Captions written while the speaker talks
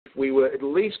we were at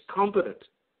least competent,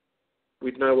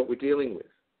 we'd know what we're dealing with.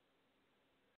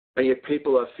 And yet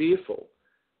people are fearful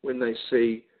when they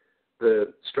see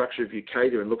the structure of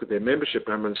UCADIA and look at their membership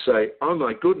number and say, oh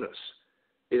my goodness,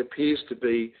 it appears to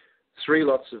be 3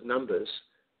 lots of numbers,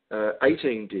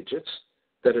 18 digits,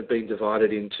 that have been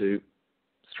divided into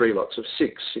 3 lots of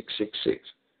 6, 6, 6, 6.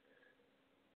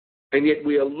 And yet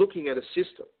we are looking at a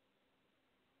system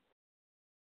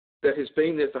that has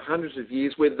been there for hundreds of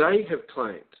years where they have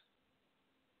claimed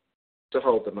to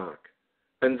hold the mark.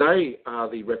 And they are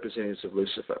the representatives of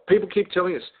Lucifer. People keep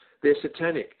telling us they're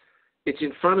satanic. It's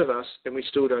in front of us and we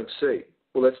still don't see.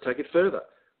 Well, let's take it further.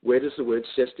 Where does the word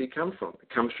cesti come from? It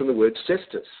comes from the word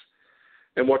cestus.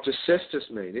 And what does cestus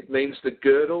mean? It means the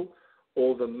girdle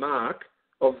or the mark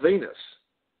of Venus.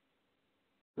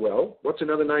 Well, what's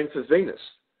another name for Venus?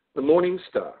 The morning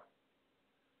star.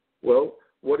 Well,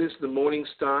 what is the morning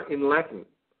star in Latin?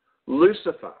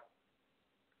 Lucifer.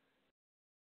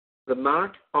 The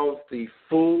mark of the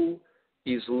fool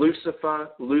is Lucifer,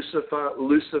 Lucifer,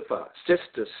 Lucifer.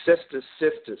 Cestus, cestus,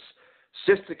 cestus.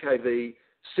 Cesta KV,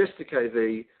 cesta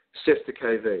KV, cesta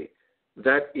KV.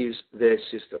 That is their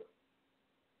system.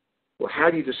 Well,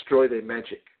 how do you destroy their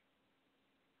magic?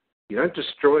 You don't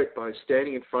destroy it by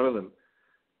standing in front of them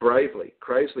bravely,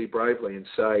 crazily bravely, and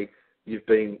say, you've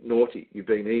been naughty, you've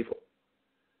been evil.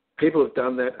 People have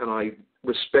done that, and I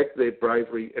respect their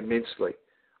bravery immensely.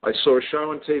 I saw a show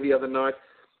on TV the other night.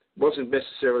 It wasn't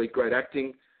necessarily great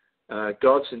acting,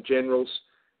 gods and generals,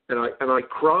 and I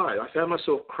cried. I found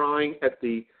myself crying at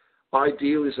the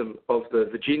idealism of the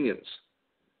Virginians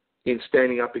in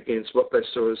standing up against what they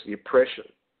saw as the oppression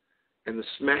and the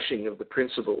smashing of the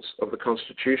principles of the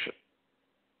Constitution.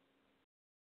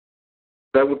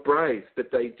 They were brave, but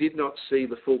they did not see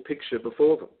the full picture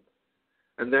before them.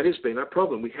 And that has been our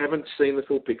problem. We haven't seen the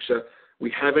full picture.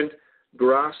 We haven't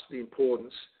grasped the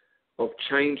importance of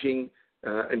changing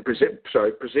and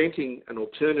presenting an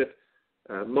alternate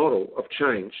model of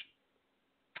change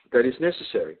that is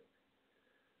necessary.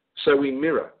 So we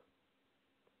mirror.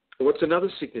 What's another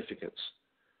significance?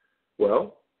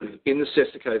 Well, in the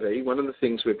Cesta KV, one of the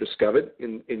things we've discovered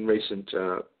in recent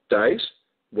days,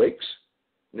 weeks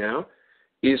now,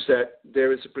 is that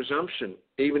there is a presumption,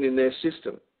 even in their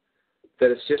system,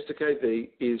 that a Cesta KV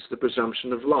is the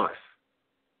presumption of life.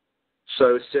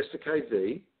 So a Cesta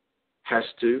KV has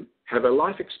to have a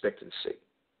life expectancy.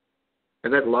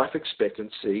 And that life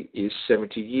expectancy is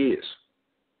 70 years.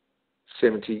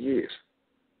 70 years.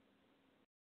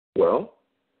 Well,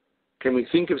 can we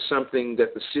think of something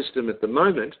that the system at the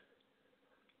moment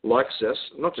likes us,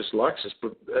 not just likes us,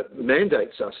 but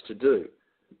mandates us to do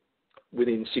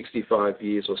within 65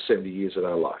 years or 70 years of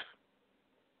our life?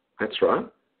 That's right.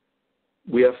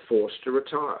 We are forced to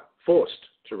retire. Forced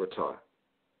to retire.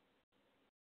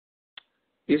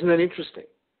 Isn't that interesting?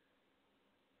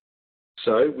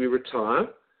 So we retire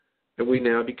and we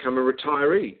now become a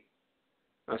retiree.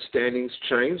 Our standings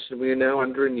changed and we are now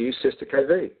under a new Cesta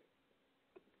KV.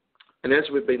 And as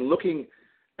we've been looking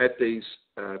at these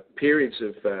periods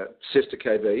of Cesta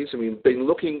KVs, and we've been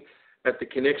looking at the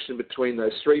connection between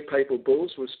those 3 papal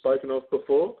bulls we've spoken of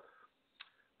before,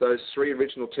 those 3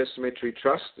 original testamentary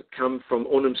trusts that come from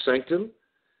Unum Sanctum,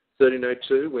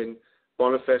 1302, when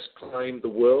Boniface claimed the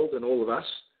world and all of us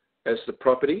as the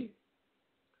property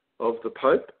of the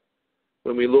Pope.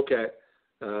 When we look at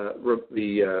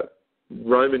the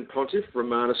Roman Pontiff,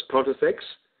 Romanus Pontifex,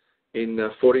 in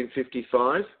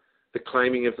 1455, the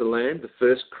claiming of the land, the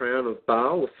first crown of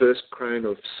Baal, the first crown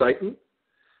of Satan,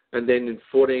 and then in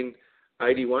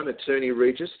 1481, Attorney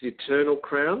Regis, the eternal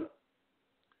crown,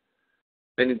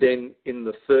 and then in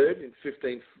the third, in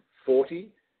 1540,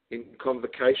 in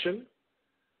convocation,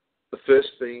 the first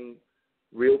being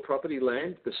real property,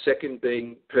 land, the second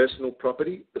being personal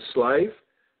property, the slave,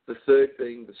 the third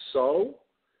being the soul.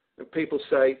 And people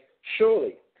say,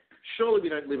 surely we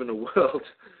don't live in a world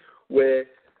where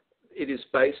it is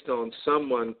based on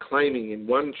someone claiming in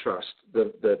one trust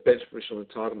the beneficial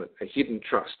entitlement, a hidden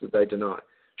trust that they deny.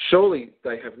 Surely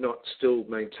they have not still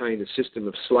maintained a system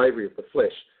of slavery of the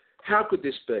flesh. How could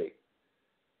this be?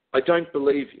 I don't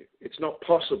believe you. It's not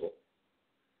possible.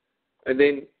 And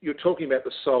then you're talking about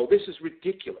the soul. This is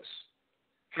ridiculous.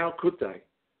 How could they?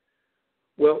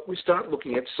 Well, we start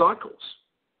looking at cycles.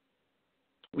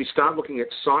 We start looking at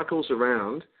cycles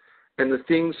around and the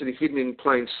things that are hidden in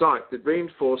plain sight that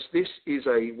reinforce this is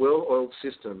a well-oiled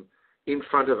system in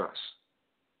front of us.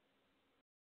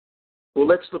 Well,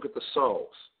 let's look at the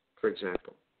souls, for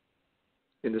example,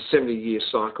 in the 70-year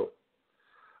cycle.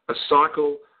 A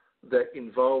cycle that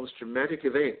involves dramatic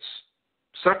events,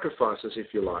 sacrifices, if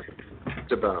you like,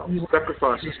 to Baal,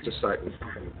 sacrifices to Satan.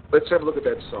 Let's have a look at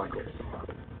that cycle.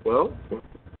 Well,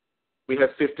 we have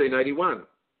 1581.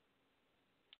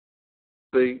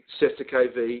 The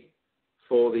 16DEC2010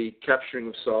 for the capturing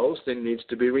of souls then needs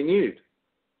to be renewed.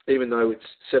 Even though it's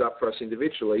set up for us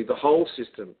individually, the whole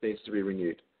system needs to be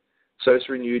renewed. So it's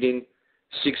renewed in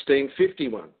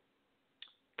 1651.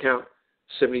 Count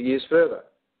 70 years further.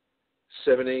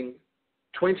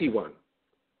 1721.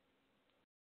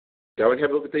 Go and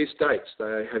have a look at these dates.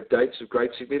 They have dates of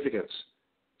great significance.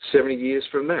 70 years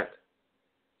from that.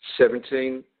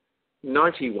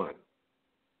 1791.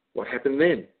 What happened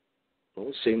then? Well,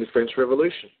 we're seeing the French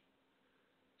Revolution.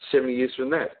 70 years from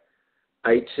that.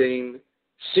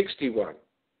 1861.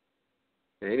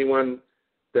 Now, anyone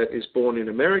that is born in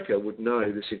America would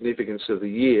know the significance of the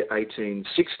year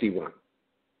 1861.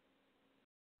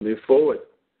 Move forward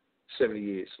 70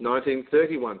 years.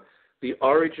 1931. The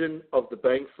origin of the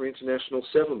Bank for International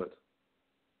Settlement.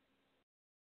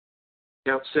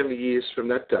 Count 70 years from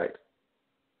that date.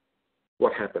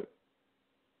 What happened?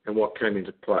 And what came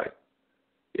into play?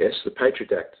 Yes, the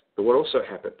Patriot Act. But what also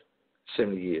happened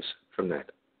 70 years from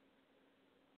that?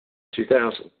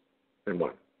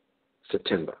 2001,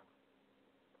 September.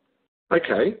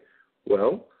 Okay,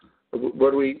 well,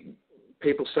 what do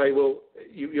people say? Well,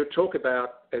 you talk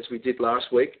about, as we did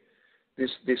last week,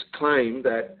 this claim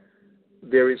that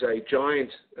there is a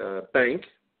giant bank,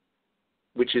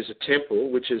 which is a temple,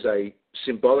 which is a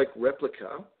symbolic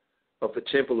replica of the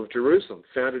Temple of Jerusalem,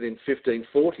 founded in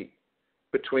 1540,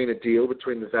 between a deal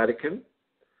between the Vatican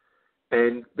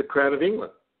and the Crown of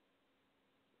England.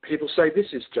 People say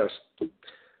this is just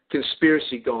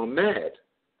conspiracy gone mad.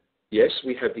 Yes,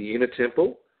 we have the inner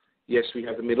temple. Yes, we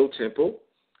have the middle temple,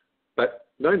 but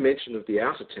no mention of the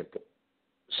outer temple.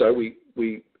 So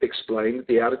we explained that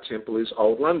the outer temple is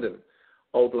Old London.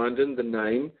 Old London, the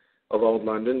name of Old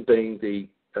London being the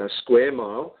square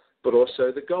mile, but also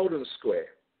the golden square.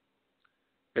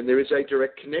 And there is a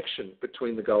direct connection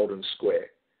between the golden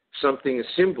square, a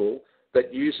symbol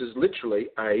that uses literally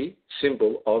a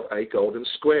symbol of a golden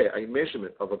square, a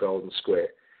measurement of a golden square.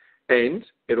 And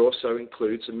it also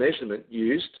includes a measurement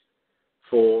used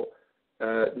for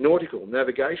nautical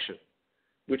navigation,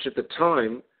 which at the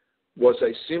time was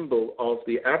a symbol of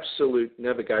the absolute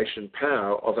navigation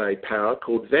power of a power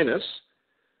called Venice,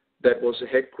 that was the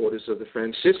headquarters of the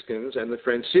Franciscans, and the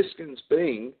Franciscans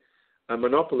being a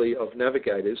monopoly of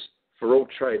navigators for all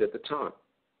trade at the time.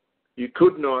 You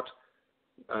could not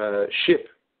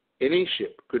any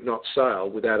ship could not sail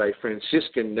without a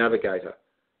Franciscan navigator.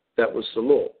 That was the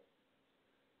law.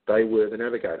 They were the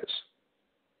navigators.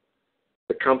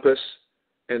 The compass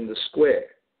and the square,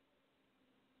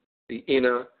 the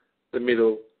inner, the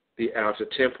middle, the outer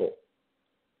temple,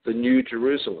 the New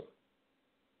Jerusalem.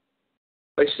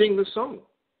 They sing the song.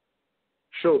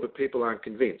 Sure, but people aren't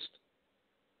convinced.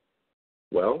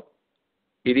 Well,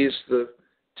 it is the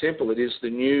temple, it is the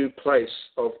new place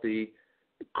of the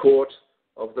court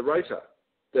of the Rota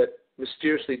that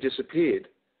mysteriously disappeared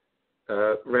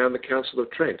around the Council of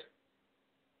Trent.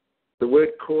 The word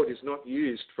court is not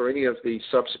used for any of the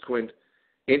subsequent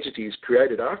entities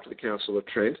created after the Council of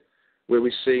Trent, where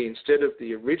we see, instead of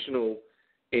the original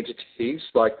entities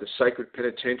like the Sacred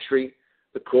Penitentiary,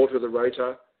 the Court of the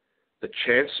Rota, the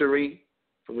Chancery,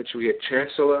 from which we get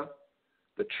Chancellor,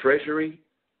 the Treasury,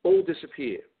 all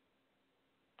disappear.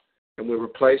 And we're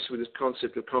replaced with this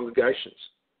concept of congregations.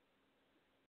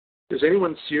 Does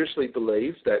anyone seriously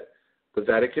believe that the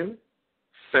Vatican,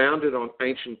 founded on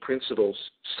ancient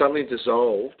principles, suddenly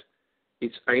dissolved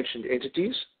its ancient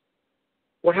entities?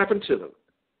 What happened to them?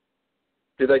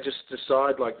 Did they just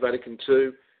decide, like Vatican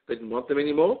II, they didn't want them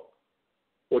anymore?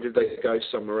 Or did they go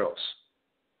somewhere else?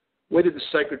 Where did the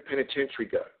Sacred Penitentiary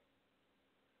go?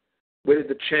 Where did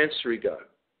the Chancery go?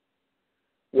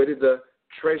 Where did the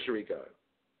Treasury go?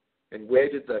 And where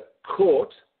did the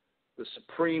court, the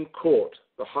Supreme Court,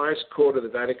 the highest court of the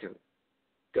Vatican,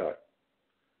 go?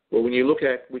 Well, when you look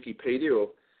at Wikipedia or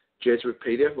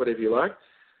Jesuitpedia, whatever you like,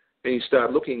 and you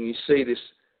start looking, you see this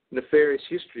nefarious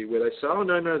history where they say, oh,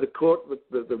 no, the court,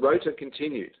 the Rota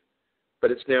continued,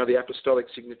 but it's now the Apostolic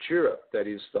Signatura that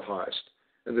is the highest,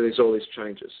 and there's all these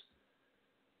changes.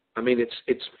 I mean,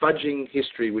 it's fudging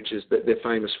history, which is that they're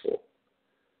famous for.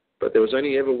 But there was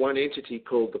only ever one entity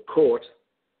called the Court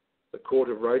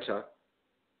of Rota,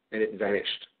 and it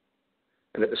vanished.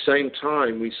 And at the same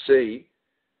time, we see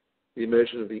the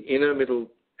emergence of the inner, middle,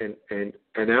 and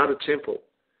outer temple,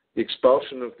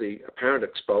 the apparent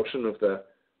expulsion of the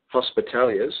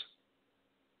Hospitaliers,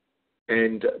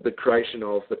 and the creation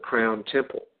of the Crown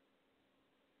Temple,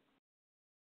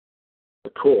 the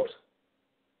court.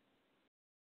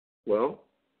 Well,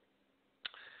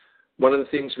 One of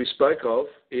the things we spoke of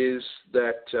is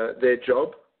that their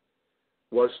job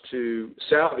was to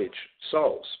salvage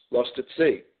souls lost at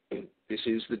sea. This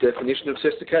is the definition of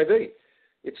 16DEC2010.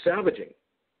 It's salvaging.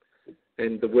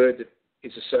 And the word that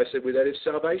is associated with that is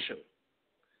salvation.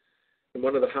 And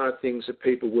one of the hard things that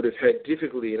people would have had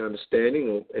difficulty in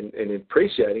understanding and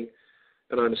appreciating,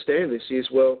 and I understand this, is,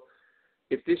 well,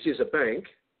 if this is a bank,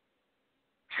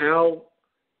 how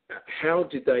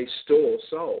did they store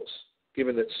souls,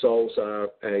 given that souls are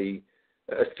a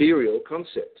ethereal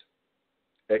concept?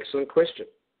 Excellent question.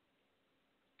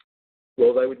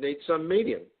 Well, they would need some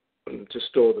medium to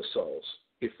store the souls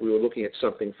if we were looking at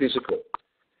something physical.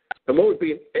 And what would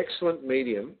be an excellent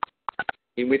medium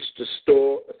in which to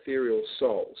store ethereal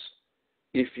souls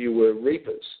if you were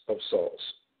reapers of souls?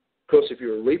 Of course, if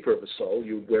you're a reaper of a soul,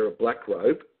 you would wear a black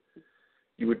robe.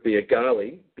 You would be a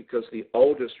Gali, because the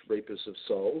oldest reapers of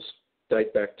souls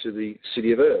date back to the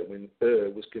city of when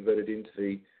was converted into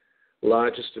the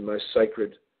largest and most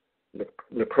sacred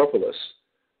necropolis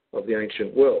of the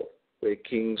ancient world, where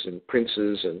kings and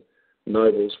princes and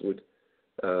nobles would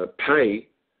pay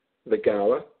the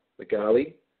Gali,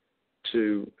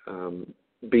 to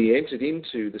be entered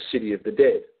into the city of the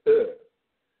dead,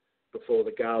 before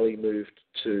the Gali moved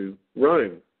to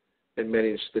Rome and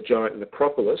managed the giant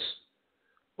necropolis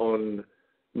on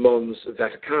Mons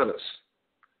Vaticanus,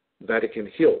 Vatican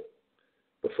Hill,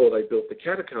 before they built the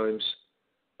catacombs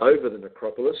over the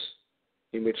necropolis,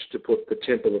 in which to put the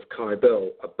Temple of Kybele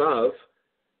above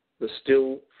the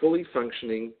still fully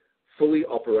functioning, fully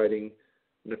operating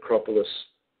necropolis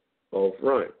of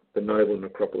Rome, the noble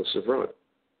necropolis of Rome,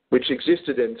 which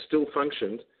existed and still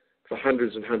functioned for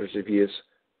hundreds and hundreds of years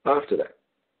after that.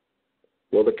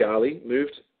 Well, the Gali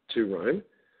moved to Rome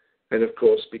and, of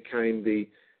course, became the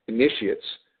initiates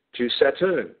to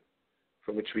Saturn,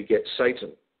 from which we get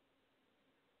Satan,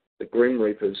 the grim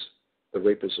reapers, the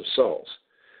reapers of souls.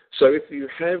 So if you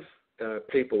have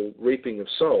people reaping of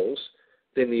souls,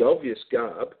 then the obvious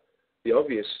garb, the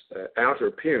obvious outer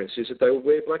appearance is that they will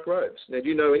wear black robes. Now, do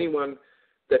you know anyone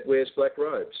that wears black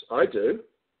robes? I do.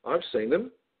 I've seen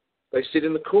them. They sit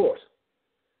in the court.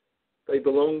 They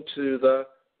belong to the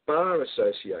Bar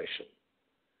Association.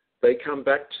 They come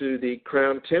back to the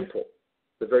Crown Temple,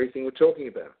 the very thing we're talking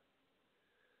about.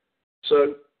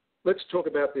 So let's talk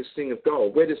about this thing of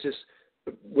gold. Where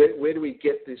do we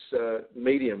get this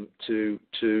medium to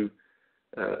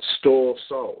store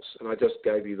souls? And I just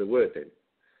gave you the word then.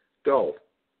 Gold.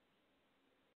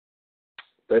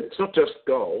 But it's not just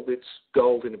gold, it's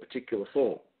gold in a particular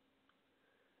form.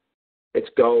 It's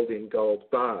gold in gold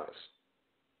bars.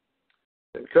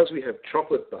 And because we have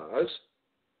chocolate bars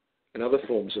and other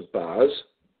forms of bars,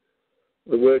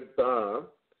 the word bar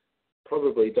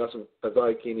probably doesn't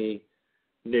evoke any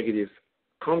negative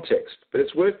context. But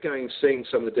it's worth seeing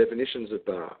some of the definitions of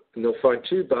bar. And they'll find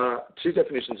two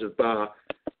definitions of bar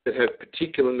that have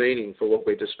particular meaning for what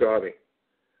we're describing.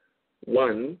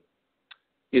 One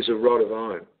is a rod of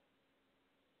iron.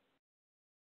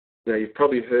 Now, you've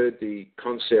probably heard the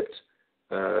concept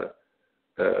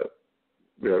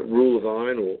rule of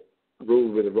iron, or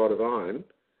ruled with a rod of iron.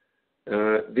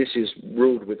 This is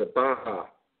ruled with a bar.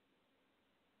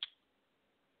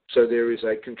 So there is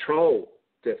a control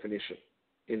definition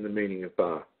in the meaning of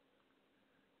bar.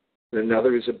 And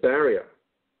another is a barrier.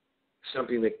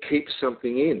 Something that keeps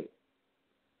something in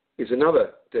is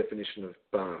another definition of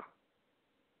bar.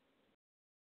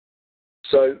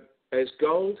 So as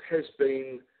gold has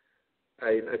been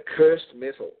an accursed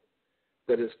metal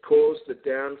that has caused the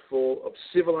downfall of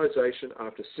civilization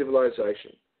after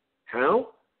civilization. How?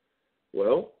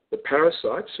 Well, the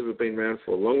parasites who have been around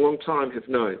for a long, long time have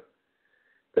known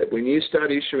that when you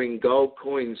start issuing gold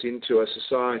coins into a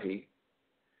society,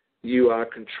 you are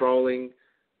controlling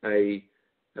a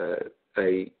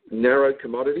narrow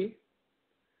commodity.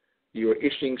 You are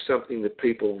issuing something that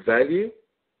people value.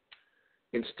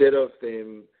 Instead of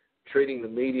them treating the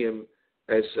medium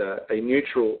as a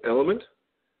neutral element,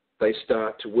 they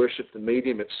start to worship the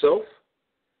medium itself,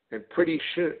 and pretty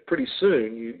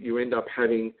soon you end up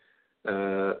having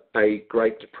a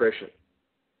Great Depression.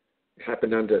 It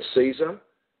happened under Caesar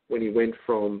when he went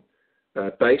from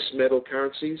base metal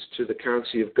currencies to the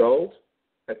currency of gold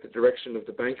at the direction of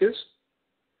the bankers,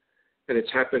 and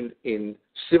it's happened in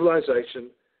civilization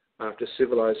after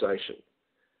civilization.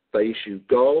 They issue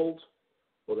gold,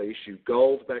 or they issue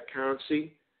gold-backed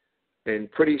currency,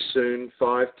 and pretty soon,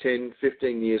 5, 10,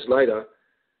 15 years later,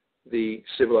 the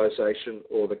civilization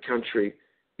or the country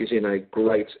is in a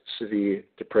great, severe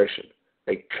depression,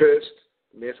 a cursed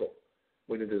metal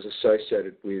when it is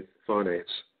associated with finance.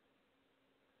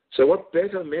 So what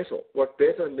better metal, what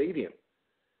better medium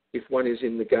if one is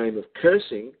in the game of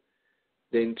cursing,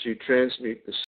 then to transmute the